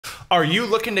Are you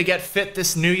looking to get fit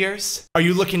this New Year's? Are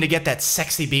you looking to get that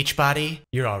sexy beach body?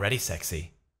 You're already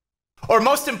sexy. Or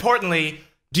most importantly,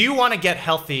 do you want to get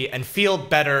healthy and feel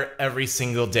better every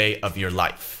single day of your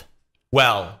life?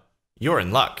 Well, you're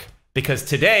in luck, because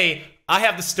today I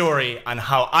have the story on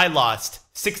how I lost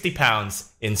 60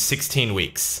 pounds in 16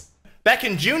 weeks. Back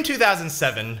in June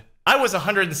 2007, I was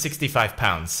 165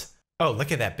 pounds. Oh,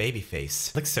 look at that baby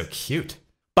face. Looks so cute.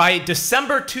 By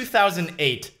December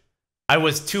 2008, I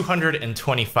was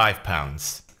 225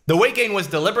 pounds. The weight gain was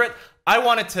deliberate. I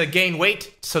wanted to gain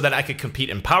weight so that I could compete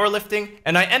in powerlifting,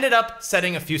 and I ended up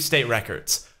setting a few state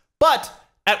records. But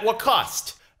at what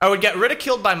cost? I would get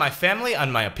ridiculed by my family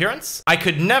on my appearance. I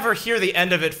could never hear the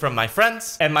end of it from my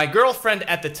friends, and my girlfriend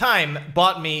at the time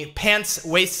bought me pants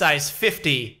waist size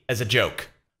 50 as a joke.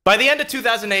 By the end of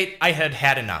 2008, I had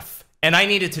had enough, and I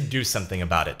needed to do something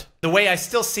about it. The way I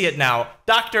still see it now,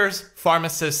 doctors,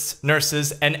 pharmacists,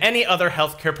 nurses, and any other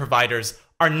healthcare providers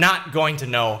are not going to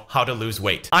know how to lose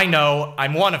weight. I know,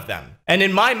 I'm one of them. And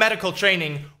in my medical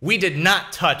training, we did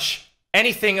not touch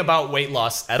anything about weight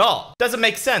loss at all. Doesn't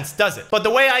make sense, does it? But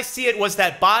the way I see it was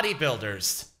that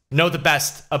bodybuilders know the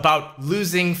best about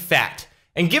losing fat.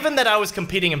 And given that I was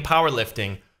competing in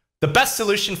powerlifting, the best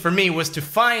solution for me was to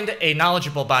find a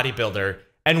knowledgeable bodybuilder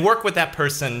and work with that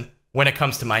person when it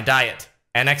comes to my diet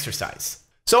and exercise.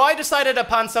 So I decided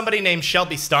upon somebody named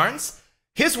Shelby Starnes.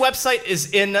 His website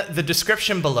is in the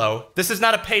description below. This is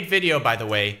not a paid video, by the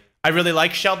way. I really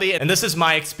like Shelby, and this is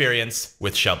my experience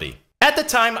with Shelby. At the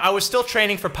time, I was still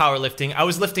training for powerlifting. I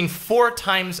was lifting 4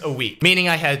 times a week, meaning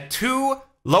I had 2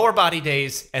 lower body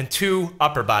days and 2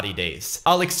 upper body days.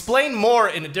 I'll explain more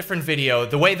in a different video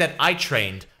the way that I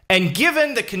trained, and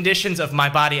given the conditions of my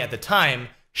body at the time,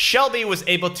 Shelby was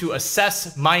able to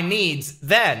assess my needs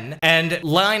then and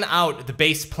line out the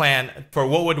base plan for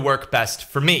what would work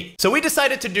best for me. So we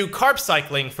decided to do carb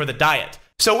cycling for the diet.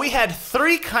 So we had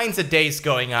 3 kinds of days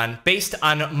going on based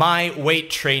on my weight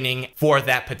training for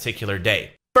that particular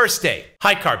day. First day,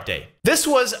 high carb day. This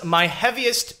was my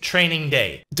heaviest training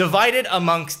day. Divided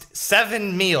amongst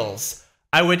 7 meals,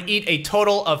 I would eat a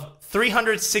total of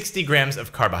 360 grams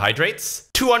of carbohydrates,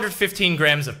 215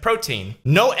 grams of protein,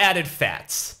 no added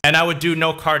fats, and I would do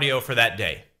no cardio for that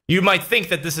day. You might think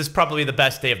that this is probably the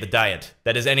best day of the diet.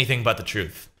 That is anything but the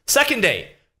truth. Second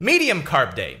day, medium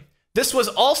carb day. This was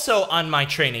also on my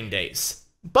training days,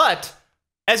 but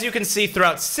as you can see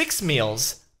throughout 6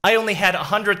 meals, I only had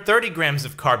 130 grams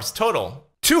of carbs total,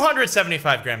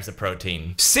 275 grams of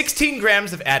protein, 16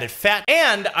 grams of added fat,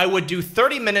 and I would do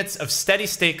 30 minutes of steady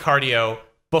state cardio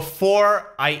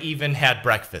before I even had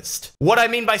breakfast. What I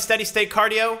mean by steady state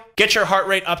cardio? Get your heart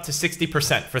rate up to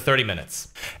 60% for 30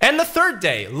 minutes. And the third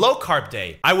day, low carb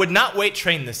day, I would not weight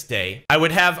train this day. I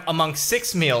would have among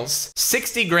 6 meals,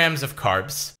 60 grams of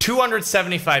carbs,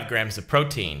 275 grams of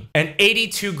protein, and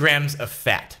 82 grams of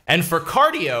fat. And for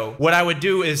cardio, what I would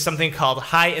do is something called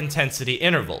high intensity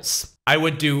intervals. I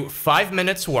would do 5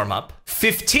 minutes warm up,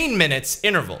 15 minutes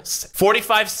intervals,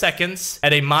 45 seconds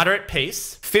at a moderate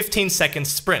pace, 15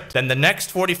 seconds sprint. Then the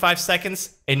next 45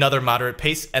 seconds, another moderate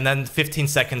pace, and then 15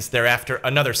 seconds thereafter,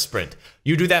 another sprint.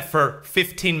 You do that for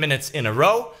 15 minutes in a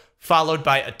row, followed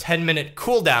by a 10-minute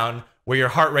cool down where your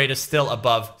heart rate is still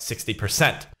above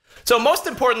 60%. So most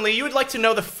importantly, you would like to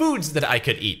know the foods that I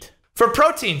could eat. For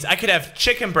proteins, I could have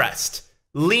chicken breast,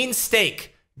 lean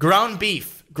steak, ground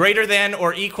beef, greater than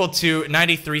or equal to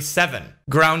 93.7,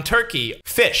 ground turkey,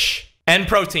 fish, and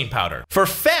protein powder. For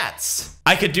fats,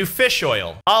 I could do fish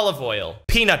oil, olive oil,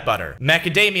 peanut butter,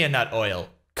 macadamia nut oil,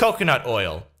 coconut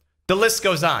oil. The list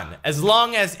goes on, as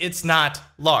long as it's not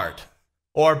lard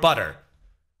or butter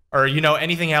or,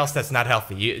 anything else that's not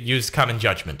healthy. Use common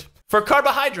judgment. For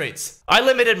carbohydrates, I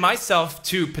limited myself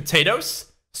to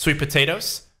potatoes, sweet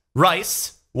potatoes,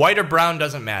 rice, white or brown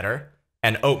doesn't matter,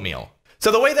 and oatmeal.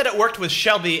 So the way that it worked with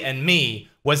Shelby and me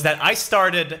was that I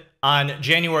started on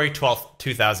January 12th,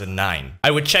 2009. I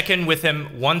would check in with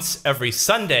him once every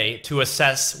Sunday to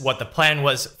assess what the plan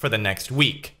was for the next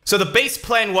week. So the base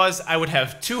plan was I would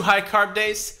have 2 high carb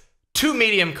days, 2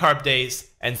 medium carb days,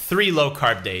 and 3 low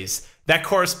carb days. That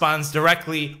corresponds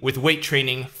directly with weight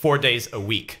training 4 days a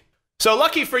week. So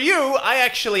lucky for you, I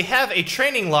actually have a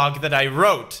training log that I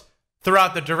wrote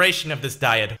throughout the duration of this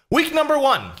diet. Week number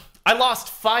 1. I lost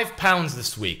 5 pounds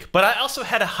this week, but I also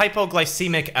had a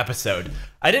hypoglycemic episode.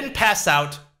 I didn't pass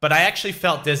out, but I actually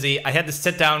felt dizzy. I had to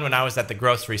sit down when I was at the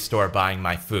grocery store buying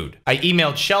my food. I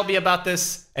emailed Shelby about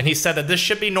this, and he said that this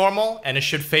should be normal and it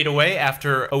should fade away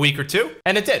after a week or 2,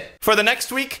 and it did. For the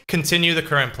next week, continue the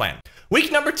current plan.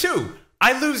 Week number 2,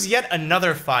 I lose yet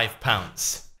another 5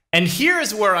 pounds. And here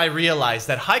is where I realized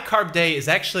that high carb day is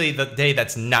actually the day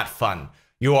that's not fun.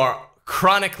 You are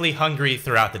chronically hungry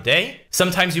throughout the day.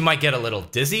 Sometimes you might get a little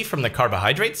dizzy from the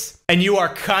carbohydrates, and you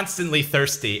are constantly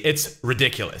thirsty. It's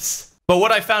ridiculous. But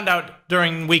what I found out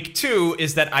during week 2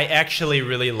 is that I actually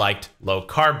really liked low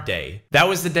carb day. That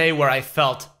was the day where I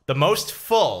felt the most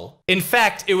full. In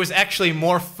fact, it was actually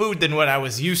more food than what I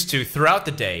was used to throughout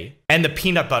the day, and the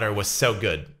peanut butter was so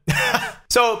good.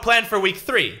 So plan for week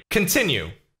 3,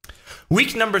 continue.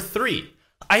 Week number 3,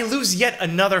 I lose yet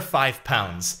another 5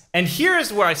 pounds. And here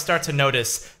is where I start to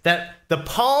notice that the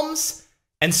palms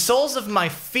and soles of my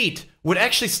feet would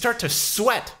actually start to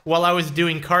sweat while I was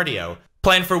doing cardio.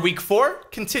 Plan for week 4,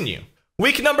 continue.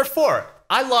 Week number 4,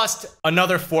 I lost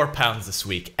another 4 pounds this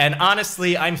week. And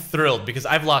honestly, I'm thrilled because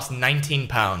I've lost 19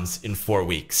 pounds in 4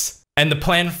 weeks. And the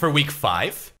plan for week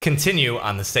 5, continue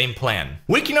on the same plan.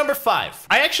 Week number 5,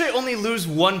 I actually only lose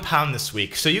 1 pound this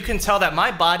week, so you can tell that my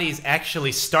body is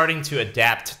actually starting to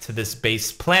adapt to this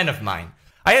base plan of mine.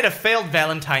 I had a failed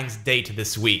Valentine's date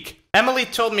this week. Emily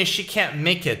told me she can't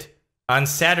make it on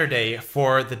Saturday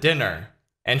for the dinner,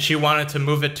 and she wanted to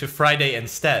move it to Friday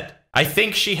instead. I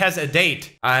think she has a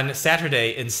date on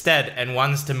Saturday instead and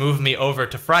wants to move me over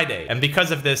to Friday, and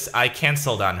because of this, I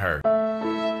canceled on her.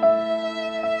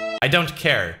 I don't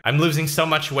care. I'm losing so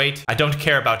much weight. I don't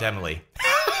care about Emily.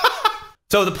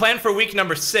 So the plan for week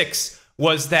number 6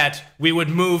 was that we would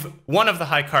move one of the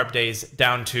high carb days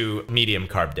down to medium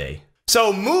carb day.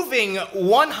 So moving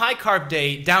one high carb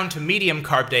day down to medium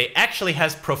carb day actually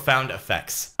has profound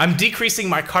effects. I'm decreasing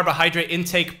my carbohydrate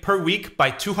intake per week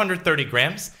by 230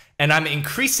 grams, and I'm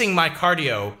increasing my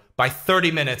cardio by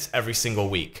 30 minutes every single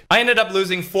week. I ended up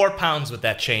losing 4 pounds with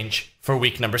that change for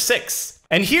week number 6.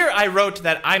 And here I wrote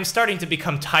that I'm starting to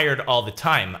become tired all the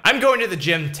time. I'm going to the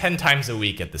gym 10 times a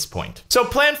week at this point. So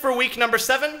plan for week number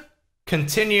 7,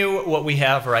 continue what we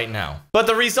have right now. But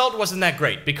the result wasn't that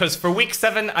great because for week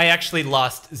 7, I actually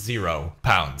lost 0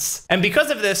 pounds. And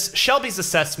because of this, Shelby's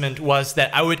assessment was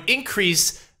that I would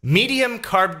increase medium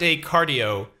carb day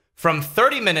cardio from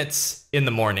 30 minutes in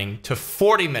the morning to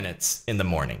 40 minutes in the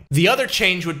morning. The other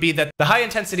change would be that the high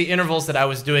intensity intervals that I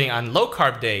was doing on low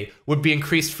carb day would be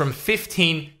increased from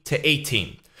 15 to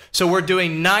 18. So we're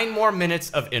doing 9 more minutes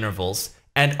of intervals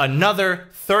and another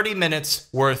 30 minutes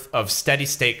worth of steady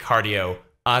state cardio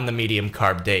on the medium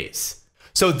carb days.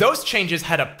 So those changes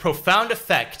had a profound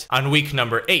effect on week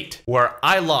number 8, where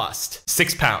I lost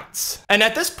 6 pounds. And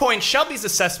at this point, Shelby's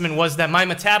assessment was that my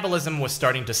metabolism was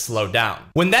starting to slow down.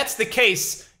 When that's the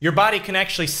case, your body can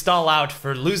actually stall out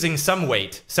for losing some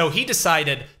weight. So he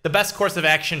decided the best course of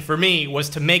action for me was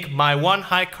to make my one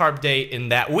high carb day in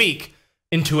that week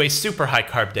into a super high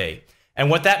carb day. And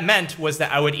what that meant was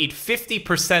that I would eat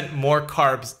 50% more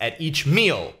carbs at each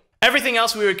meal. Everything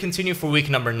else we would continue for week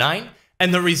number 9.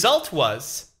 And the result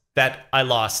was that I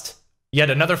lost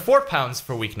yet another 4 pounds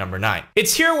for week number 9.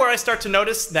 It's here where I start to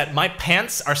notice that my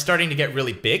pants are starting to get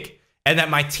really big and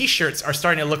that my t-shirts are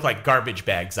starting to look like garbage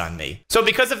bags on me. So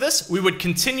because of this, we would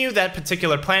continue that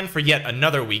particular plan for yet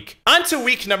another week. On to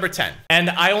week number 10.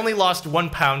 And I only lost 1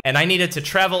 pound and I needed to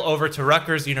travel over to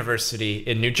Rutgers University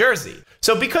in New Jersey.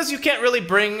 So because you can't really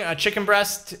bring a chicken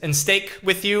breast and steak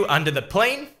with you onto the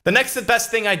plane, the next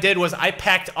best thing I did was I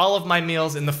packed all of my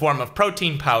meals in the form of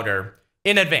protein powder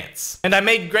in advance. And I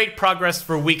made great progress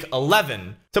for week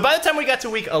 11. So by the time we got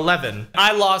to week 11,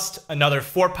 I lost another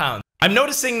 4 pounds. I'm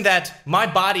noticing that my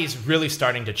body is really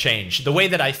starting to change. The way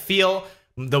that I feel,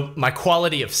 my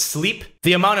quality of sleep,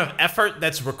 the amount of effort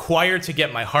that's required to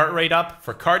get my heart rate up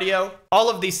for cardio, all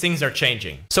of these things are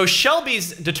changing. So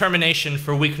Shelby's determination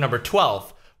for week number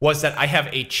 12 was that I have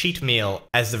a cheat meal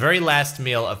as the very last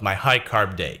meal of my high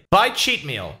carb day. By cheat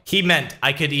meal, he meant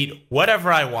I could eat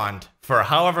whatever I want for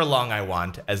however long I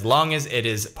want, as long as it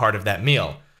is part of that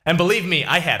meal. And believe me,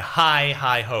 I had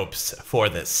high hopes for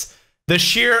this. The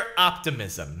sheer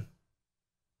optimism,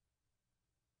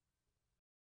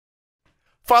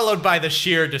 followed by the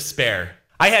sheer despair.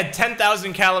 I had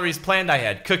 10,000 calories planned. I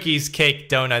had cookies, cake,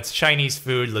 donuts, Chinese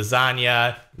food,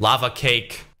 lasagna, lava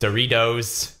cake,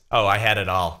 Doritos. Oh, I had it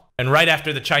all. And right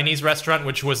after the Chinese restaurant,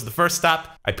 which was the first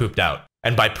stop, I pooped out.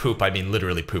 And by poop, I mean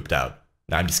literally pooped out.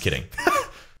 No, I'm just kidding.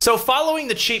 So following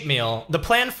the cheat meal, the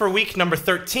plan for week number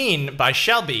 13 by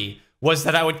Shelby was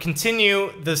that I would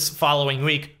continue this following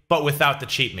week, but without the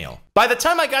cheat meal. By the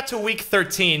time I got to week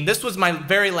 13, this was my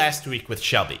very last week with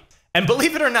Shelby. And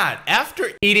believe it or not, after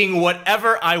eating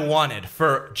whatever I wanted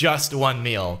for just one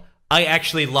meal, I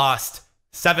actually lost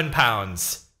 7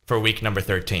 pounds for week number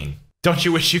 13. Don't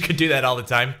you wish you could do that all the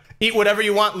time? Eat whatever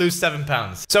you want, lose 7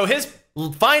 pounds. So his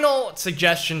final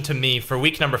suggestion to me for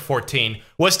week number 14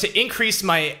 was to increase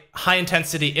my high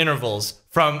intensity intervals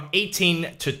from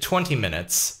 18 to 20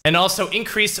 minutes, and also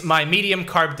increase my medium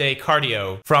carb day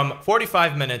cardio from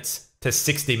 45 minutes to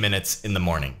 60 minutes in the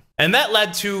morning. And that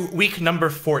led to week number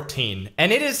 14.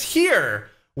 And it is here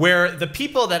where the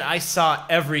people that I saw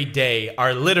every day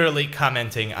are literally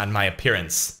commenting on my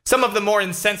appearance. Some of the more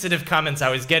insensitive comments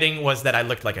I was getting was that I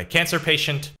looked like a cancer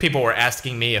patient. People were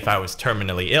asking me if I was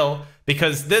terminally ill,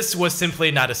 because this was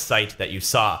simply not a sight that you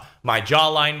saw. My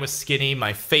jawline was skinny,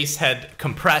 my face had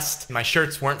compressed, my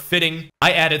shirts weren't fitting.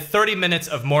 I added 30 minutes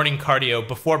of morning cardio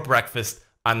before breakfast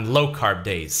on low carb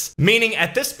days. Meaning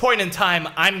at this point in time,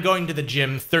 I'm going to the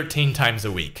gym 13 times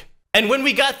a week. And when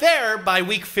we got there, by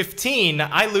week 15,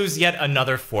 I lose yet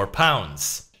another 4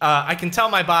 pounds. I can tell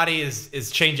my body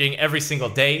is changing every single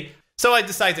day, so I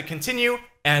decided to continue,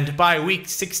 and by week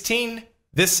 16,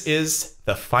 this is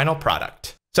the final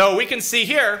product. So we can see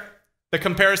here the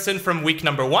comparison from week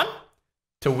number 1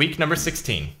 to week number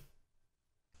 16.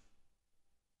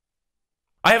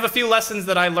 I have a few lessons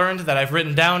that I learned that I've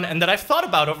written down and that I've thought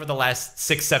about over the last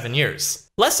 6-7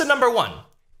 years. Lesson number 1,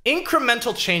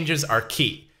 incremental changes are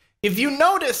key. If you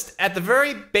noticed at the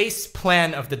very base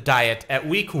plan of the diet at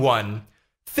week 1,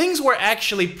 things were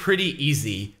actually pretty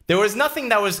easy. There was nothing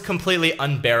that was completely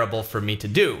unbearable for me to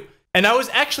do. And I was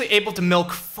actually able to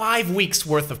milk 5 weeks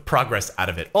worth of progress out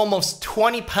of it. Almost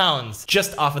 20 pounds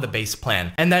just off of the base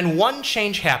plan. And then one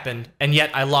change happened, and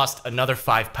yet I lost another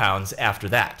 5 pounds after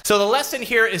that. So the lesson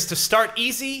here is to start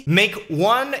easy, make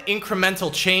one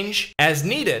incremental change as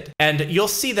needed, and you'll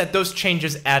see that those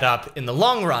changes add up in the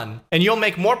long run, and you'll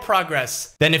make more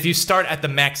progress than if you start at the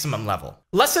maximum level.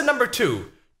 Lesson number 2,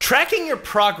 tracking your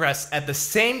progress at the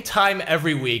same time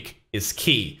every week is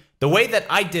key. The way that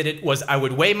I did it was I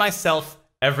would weigh myself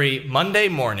every Monday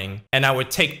morning, and I would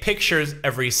take pictures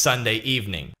every Sunday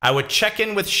evening. I would check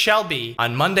in with Shelby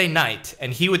on Monday night,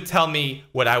 and he would tell me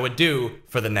what I would do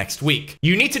for the next week.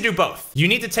 You need to do both. You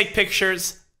need to take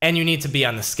pictures, and you need to be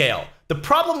on the scale. The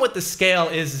problem with the scale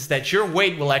is that your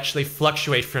weight will actually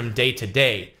fluctuate from day to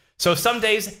day. So some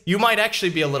days you might actually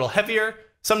be a little heavier,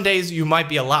 some days you might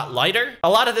be a lot lighter. A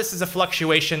lot of this is a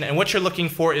fluctuation, and what you're looking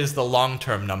for is the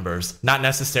long-term numbers, not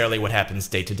necessarily what happens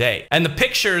day to day. And the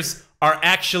pictures are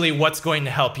actually what's going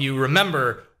to help you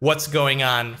remember what's going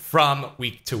on from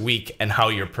week to week and how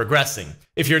you're progressing.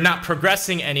 If you're not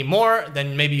progressing anymore,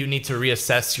 then maybe you need to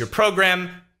reassess your program.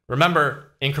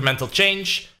 Remember, incremental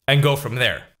change, and go from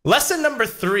there. Lesson number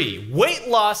 3, weight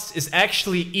loss is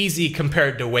actually easy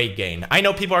compared to weight gain. I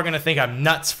know people are gonna think I'm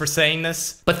nuts for saying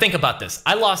this, but think about this.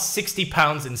 I lost 60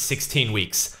 pounds in 16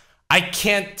 weeks. I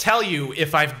can't tell you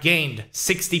if I've gained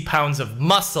 60 pounds of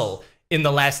muscle in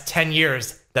the last 10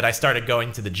 years that I started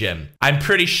going to the gym. I'm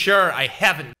pretty sure I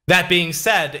haven't. That being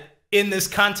said, in this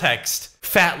context,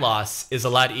 fat loss is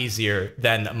a lot easier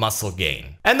than muscle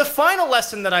gain. And the final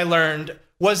lesson that I learned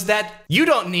was that you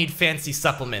don't need fancy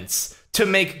supplements to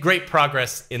make great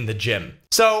progress in the gym.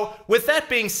 So with that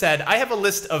being said, I have a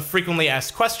list of frequently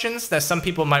asked questions that some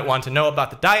people might want to know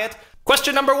about the diet.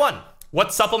 Question number 1,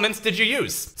 what supplements did you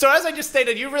use? So as I just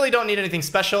stated, you really don't need anything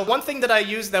special. One thing that I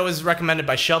used that was recommended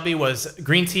by Shelby was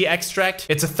green tea extract.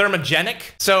 It's a thermogenic,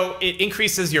 so it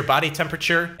increases your body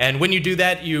temperature. And when you do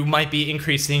that, you might be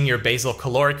increasing your basal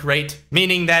caloric rate,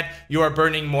 meaning that you are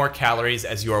burning more calories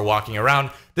as you are walking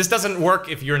around. This doesn't work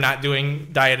if you're not doing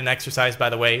diet and exercise, by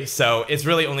the way, so it's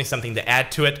really only something to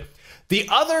add to it. The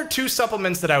other 2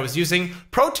 supplements that I was using,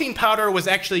 protein powder was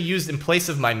actually used in place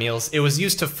of my meals. It was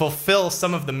used to fulfill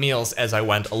some of the meals as I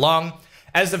went along.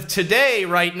 As of today,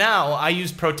 right now, I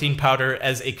use protein powder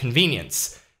as a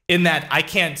convenience, in that I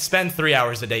can't spend 3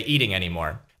 hours a day eating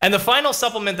anymore. And the final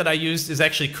supplement that I used is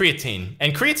actually creatine.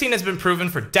 And creatine has been proven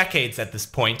for decades at this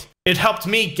point. It helped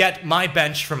me get my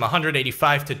bench from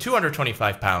 185 to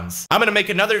 225 pounds. I'm gonna make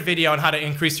another video on how to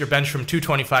increase your bench from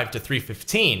 225 to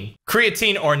 315.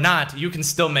 Creatine or not, you can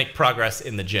still make progress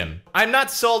in the gym. I'm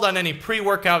not sold on any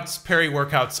pre-workouts,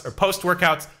 peri-workouts, or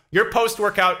post-workouts. Your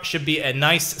post-workout should be a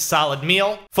nice, solid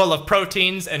meal full of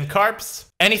proteins and carbs.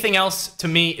 Anything else, to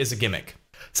me, is a gimmick.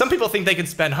 Some people think they can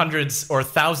spend hundreds or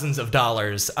thousands of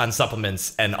dollars on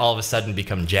supplements and all of a sudden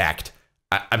become jacked.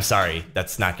 I'm sorry,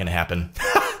 that's not gonna happen.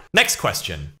 Next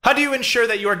question. How do you ensure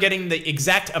that you are getting the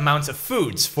exact amounts of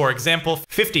foods? For example,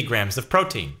 50 grams of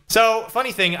protein. So,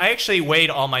 funny thing, I actually weighed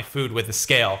all my food with a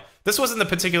scale. This wasn't the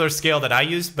particular scale that I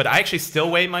used, but I actually still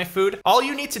weigh my food. All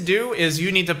you need to do is you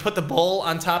need to put the bowl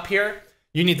on top here.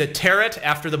 You need to tear it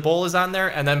after the bowl is on there,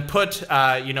 and then put,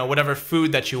 whatever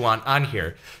food that you want on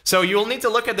here. So you'll need to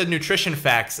look at the nutrition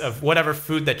facts of whatever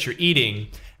food that you're eating,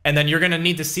 And then you're going to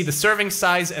need to see the serving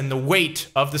size and the weight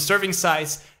of the serving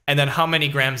size, and then how many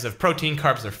grams of protein,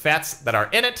 carbs, or fats that are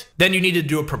in it. Then you need to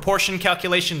do a proportion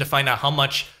calculation to find out how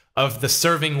much of the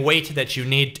serving weight that you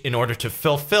need in order to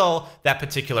fulfill that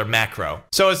particular macro.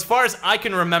 So as far as I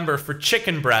can remember, for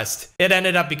chicken breast, it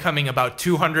ended up becoming about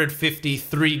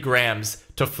 253 grams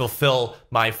to fulfill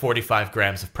my 45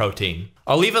 grams of protein.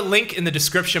 I'll leave a link in the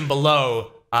description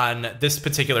below on this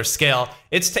particular scale.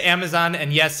 It's to Amazon,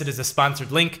 and yes, it is a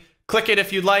sponsored link. Click it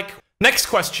if you'd like. Next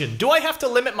question, do I have to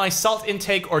limit my salt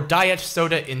intake or diet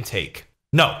soda intake?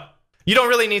 No, you don't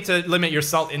really need to limit your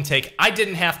salt intake. I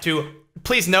didn't have to.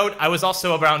 Please note, I was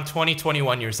also around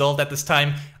 21 years old at this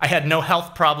time. I had no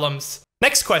health problems.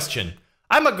 Next question,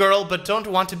 I'm a girl but don't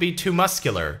want to be too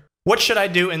muscular. What should I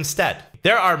do instead?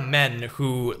 There are men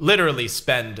who literally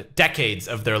spend decades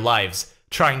of their lives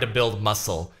trying to build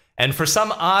muscle. And for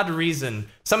some odd reason,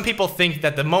 some people think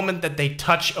that the moment that they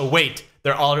touch a weight,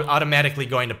 they're automatically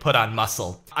going to put on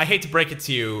muscle. I hate to break it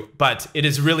to you, but it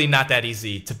is really not that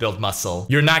easy to build muscle.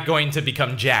 You're not going to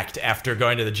become jacked after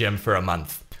going to the gym for a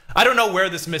month. I don't know where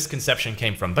this misconception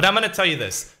came from, but I'm going to tell you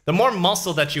this. The more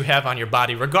muscle that you have on your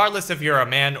body, regardless if you're a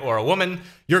man or a woman,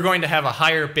 you're going to have a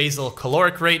higher basal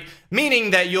caloric rate,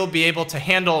 meaning that you'll be able to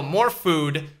handle more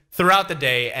food throughout the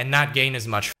day and not gain as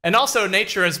much. And also,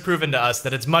 nature has proven to us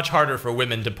that it's much harder for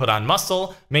women to put on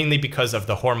muscle, mainly because of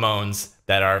the hormones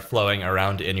that are flowing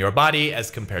around in your body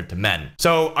as compared to men.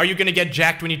 So, are you going to get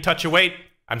jacked when you touch a weight?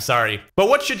 I'm sorry. But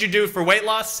what should you do for weight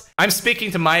loss? I'm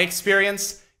speaking to my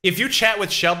experience. If you chat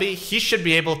with Shelby, he should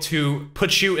be able to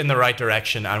put you in the right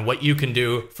direction on what you can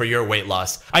do for your weight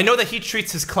loss. I know that he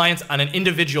treats his clients on an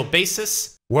individual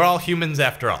basis. We're all humans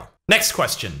after all. Next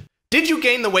question. Did you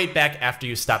gain the weight back after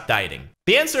you stopped dieting?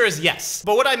 The answer is yes.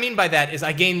 But what I mean by that is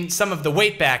I gained some of the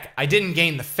weight back. I didn't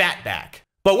gain the fat back.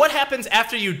 But what happens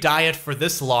after you diet for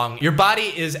this long? Your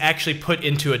body is actually put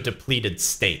into a depleted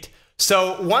state.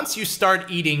 So once you start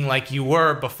eating like you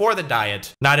were before the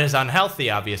diet, not as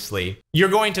unhealthy obviously, you're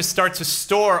going to start to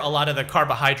store a lot of the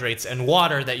carbohydrates and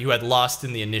water that you had lost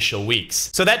in the initial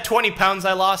weeks. So that 20 pounds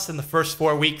I lost in the first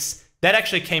 4 weeks, that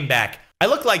actually came back. I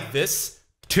look like this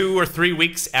 2 or 3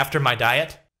 weeks after my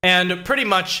diet, and pretty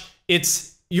much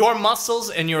it's your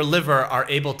muscles and your liver are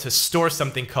able to store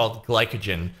something called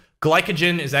glycogen.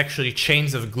 Glycogen is actually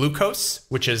chains of glucose,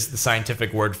 which is the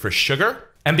scientific word for sugar.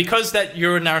 And because that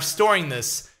you're now storing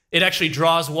this, it actually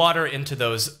draws water into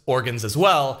those organs as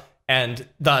well, and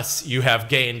thus you have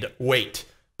gained weight.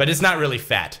 But it's not really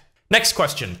fat. Next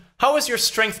question. How was your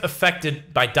strength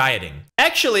affected by dieting?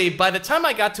 Actually, by the time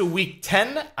I got to week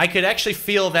 10, I could actually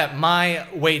feel that my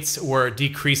weights were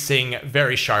decreasing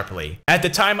very sharply. At the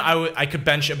time, I could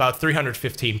bench about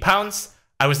 315 pounds.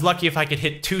 I was lucky if I could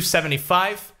hit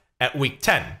 275 at week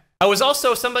 10. I was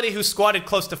also somebody who squatted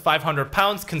close to 500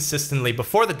 pounds consistently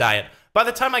before the diet. By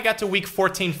the time I got to week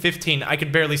 14, 15, I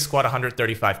could barely squat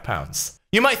 135 pounds.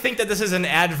 You might think that this is an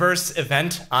adverse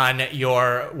event on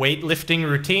your weightlifting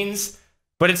routines,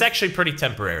 but it's actually pretty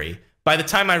temporary. By the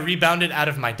time I rebounded out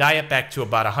of my diet back to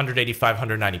about 185,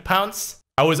 190 pounds,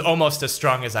 I was almost as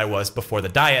strong as I was before the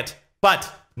diet,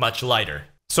 but much lighter.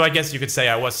 So I guess you could say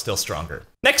I was still stronger.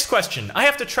 Next question. I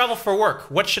have to travel for work.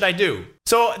 What should I do?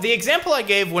 So the example I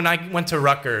gave when I went to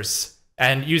Rutgers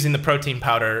and using the protein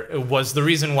powder was the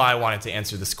reason why I wanted to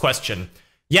answer this question.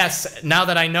 Yes, now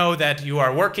that I know that you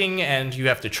are working and you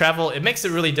have to travel, it makes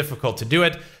it really difficult to do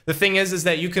it. The thing is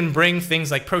that you can bring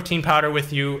things like protein powder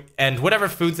with you and whatever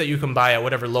foods that you can buy at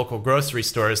whatever local grocery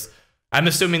stores. I'm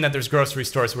assuming that there's grocery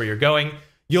stores where you're going.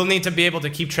 You'll need to be able to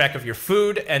keep track of your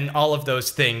food and all of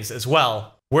those things as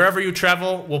well. Wherever you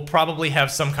travel will probably have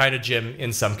some kind of gym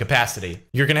in some capacity.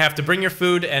 You're gonna have to bring your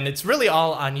food, and it's really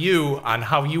all on you on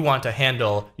how you want to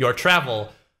handle your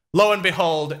travel. Lo and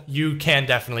behold, you can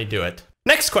definitely do it.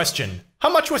 Next question. How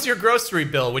much was your grocery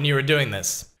bill when you were doing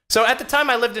this? So at the time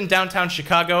I lived in downtown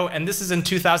Chicago, and this is in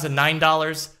 2009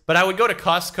 dollars, but I would go to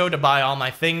Costco to buy all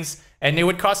my things, and it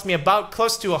would cost me about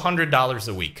close to $100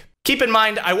 a week. Keep in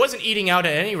mind, I wasn't eating out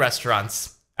at any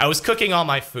restaurants. I was cooking all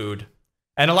my food.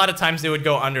 And a lot of times they would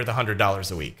go under the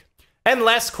 $100 a week. And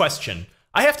last question.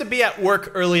 I have to be at work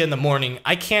early in the morning.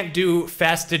 I can't do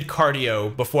fasted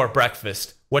cardio before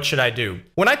breakfast. What should I do?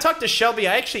 When I talked to Shelby,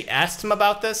 I actually asked him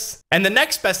about this. And the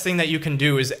next best thing that you can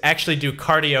do is actually do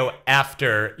cardio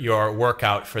after your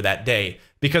workout for that day.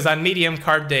 Because on medium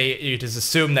carb day, it is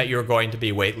assumed that you're going to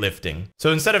be weightlifting.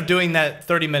 So instead of doing that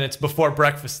 30 minutes before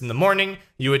breakfast in the morning,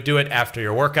 you would do it after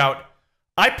your workout.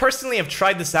 I personally have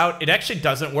tried this out. It actually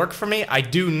doesn't work for me. I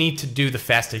do need to do the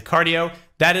fasted cardio.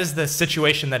 That is the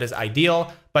situation that is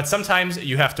ideal, but sometimes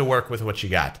you have to work with what you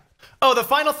got. Oh, the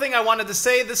final thing I wanted to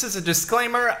say, this is a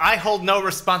disclaimer. I hold no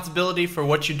responsibility for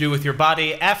what you do with your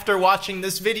body. After watching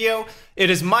this video, it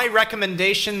is my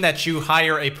recommendation that you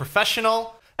hire a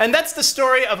professional. And that's the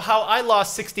story of how I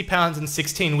lost 60 pounds in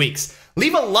 16 weeks.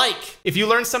 Leave a like if you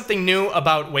learned something new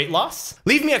about weight loss.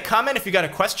 Leave me a comment if you got a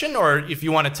question or if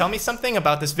you want to tell me something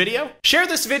about this video. Share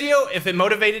this video if it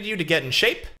motivated you to get in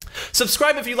shape.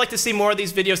 Subscribe if you'd like to see more of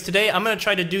these videos today. I'm going to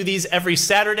try to do these every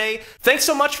Saturday. Thanks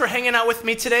so much for hanging out with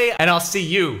me today, and I'll see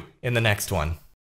you in the next one.